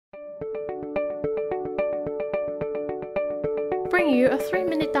bring you a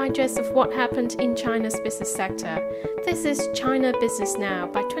 3-minute digest of what happened in China's business sector. This is China Business Now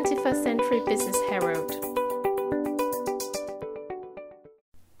by 21st Century Business Herald.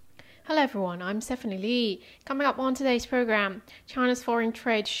 Hello everyone, I'm Stephanie Lee. Coming up on today's program, China's foreign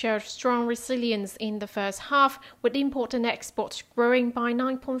trade showed strong resilience in the first half, with import and export growing by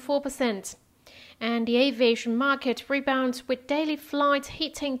 9.4%. And the aviation market rebounds with daily flights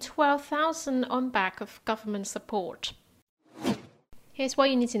hitting 12,000 on back of government support. Here's what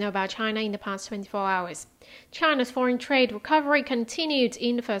you need to know about China in the past 24 hours. China's foreign trade recovery continued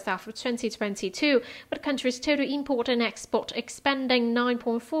in the first half of 2022, with the country's total import and export expanding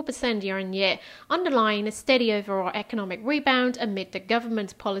 9.4% year-on-year, underlying a steady overall economic rebound amid the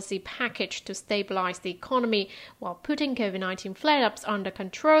government's policy package to stabilize the economy while putting COVID-19 flare-ups under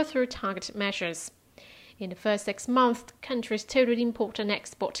control through targeted measures. In the first 6 months, the country's total import and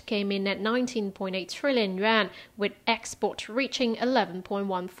export came in at 19.8 trillion yuan, with export reaching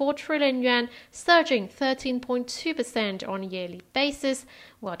 11.14 trillion yuan, surging 13.2% on a yearly basis,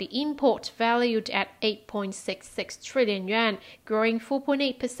 while the import valued at 8.66 trillion yuan, growing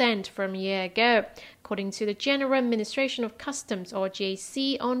 4.8% from a year ago, according to the General Administration of Customs or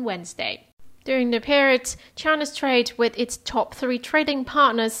GAC on Wednesday. During the period, China's trade with its top 3 trading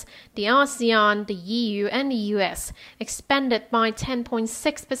partners, the ASEAN, the EU and the US, expanded by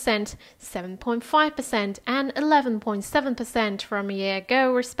 10.6%, 7.5% and 11.7% from a year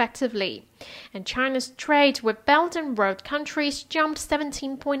ago respectively. And China's trade with Belt and Road countries jumped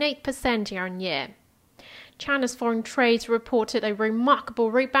 17.8% year-on-year. China's foreign trade reported a remarkable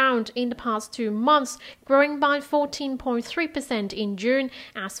rebound in the past 2 months, growing by 14.3% in June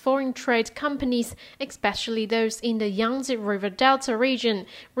as foreign trade companies, especially those in the Yangtze River Delta region,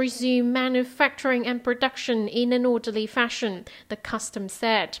 resumed manufacturing and production in an orderly fashion, the customs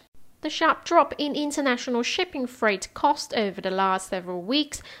said. The sharp drop in international shipping freight cost over the last several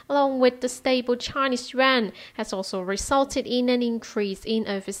weeks, along with the stable Chinese yuan, has also resulted in an increase in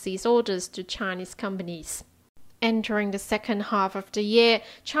overseas orders to Chinese companies. Entering the second half of the year,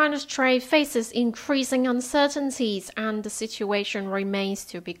 China's trade faces increasing uncertainties and the situation remains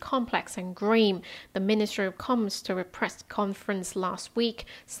to be complex and grim, the Ministry of Commerce told a press conference last week,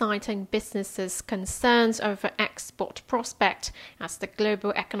 citing businesses' concerns over export prospects as the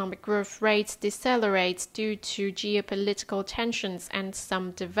global economic growth rate decelerates due to geopolitical tensions and some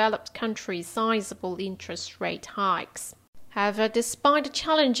developed countries' sizable interest rate hikes. However, despite the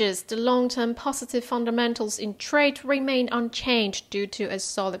challenges, the long-term positive fundamentals in trade remain unchanged due to a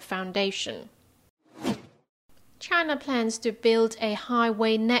solid foundation. China plans to build a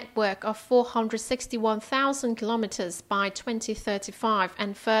highway network of 461,000 kilometers by 2035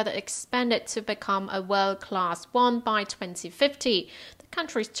 and further expand it to become a world-class one by 2050.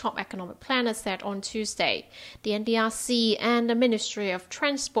 Country's top economic planner said on Tuesday. The NDRC and the Ministry of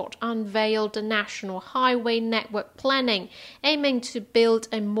Transport unveiled the National Highway Network Planning, aiming to build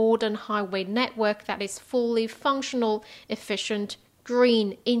a modern highway network that is fully functional, efficient,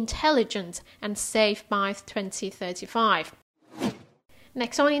 green, intelligent, and safe by 2035.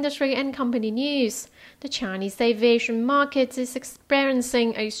 Next on industry and company news, the Chinese aviation market is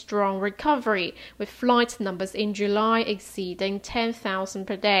experiencing a strong recovery, with flight numbers in July exceeding 10,000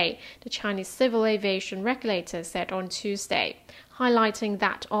 per day, the Chinese Civil Aviation Regulator said on Tuesday, highlighting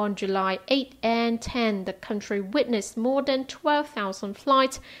that on July 8 and 10, the country witnessed more than 12,000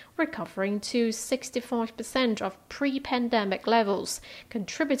 flights, recovering to 65% of pre-pandemic levels,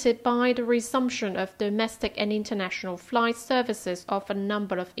 contributed by the resumption of domestic and international flight services of a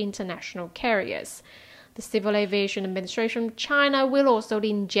number of international carriers. The Civil Aviation Administration of China will also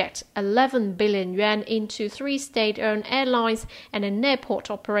inject 11 billion yuan into 3 state-owned airlines and an airport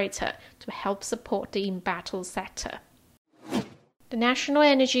operator to help support the embattled sector. The National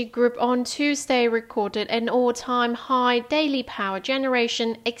Energy Group on Tuesday recorded an all-time high daily power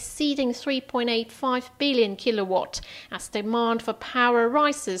generation exceeding 3.85 billion kilowatts as demand for power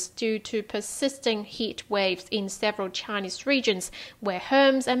rises due to persisting heat waves in several Chinese regions where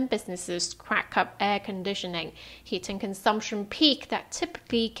homes and businesses crack up air conditioning, hitting consumption peak that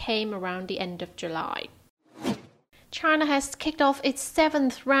typically came around the end of July. China has kicked off its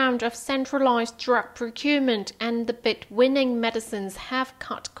 7th round of centralized drug procurement, and the bid-winning medicines have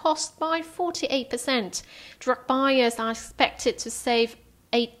cut costs by 48%. Drug buyers are expected to save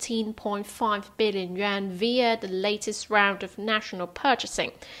 18.5 billion yuan via the latest round of national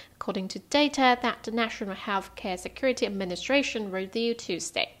purchasing, according to data that the National Healthcare Security Administration revealed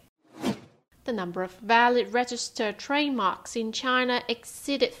Tuesday. The number of valid registered trademarks in China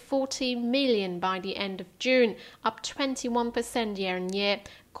exceeded 40 million by the end of June, up 21% year-on-year,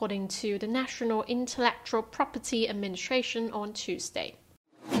 according to the National Intellectual Property Administration on Tuesday.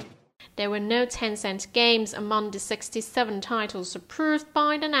 There were no Tencent games among the 67 titles approved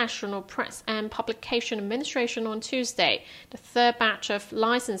by the National Press and Publication Administration on Tuesday, the third batch of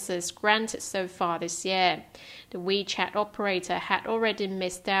licenses granted so far this year. The WeChat operator had already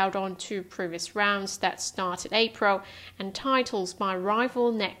missed out on 2 previous rounds that started April, and titles by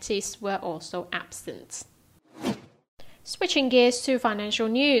rival NetEase were also absent. Switching gears to financial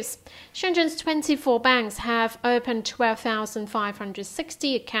news, Shenzhen's 24 banks have opened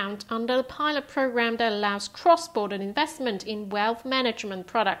 12,560 accounts under the pilot program that allows cross-border investment in wealth management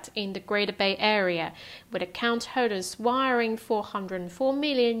products in the Greater Bay Area, with account holders wiring 404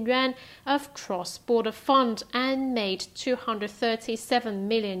 million yuan of cross-border funds and made 237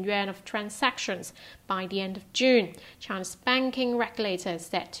 million yuan of transactions by the end of June, China's banking regulator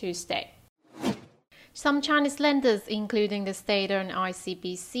said Tuesday. Some Chinese lenders, including the state-owned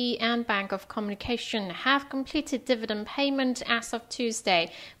ICBC and Bank of Communication, have completed dividend payment as of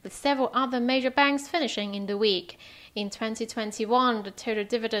Tuesday, with several other major banks finishing in the week. In 2021, the total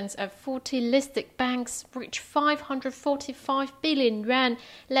dividends of 40 listed banks reached 545 billion yuan,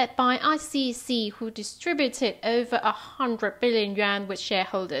 led by ICBC, who distributed over 100 billion yuan with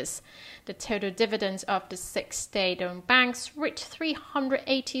shareholders. The total dividends of the 6 state-owned banks reached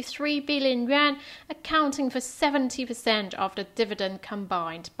 383 billion yuan, accounting for 70% of the dividend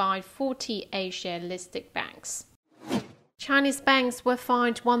combined by 40 A-share-listed banks. Chinese banks were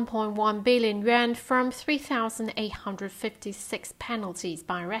fined 1.1 billion yuan from 3,856 penalties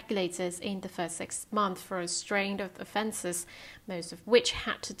by regulators in the first 6 months for a string of offences, most of which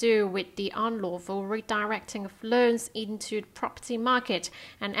had to do with the unlawful redirecting of loans into the property market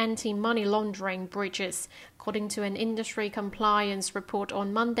and anti-money laundering breaches, according to an industry compliance report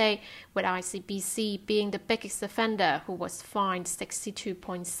on Monday, with ICBC being the biggest offender, who was fined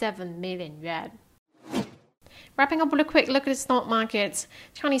 62.7 million yuan. Wrapping up with a quick look at the stock markets,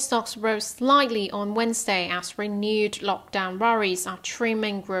 Chinese stocks rose slightly on Wednesday as renewed lockdown worries are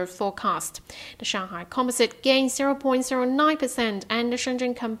trimming growth forecast. The Shanghai Composite gained 0.09% and the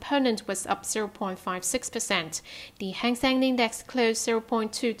Shenzhen Component was up 0.56%. The Hang Seng Index closed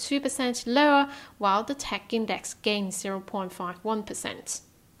 0.22% lower, while the Tech Index gained 0.51%.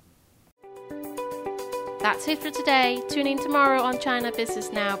 That's it for today. Tune in tomorrow on China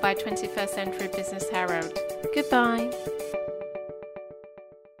Business Now by 21st Century Business Herald. Goodbye.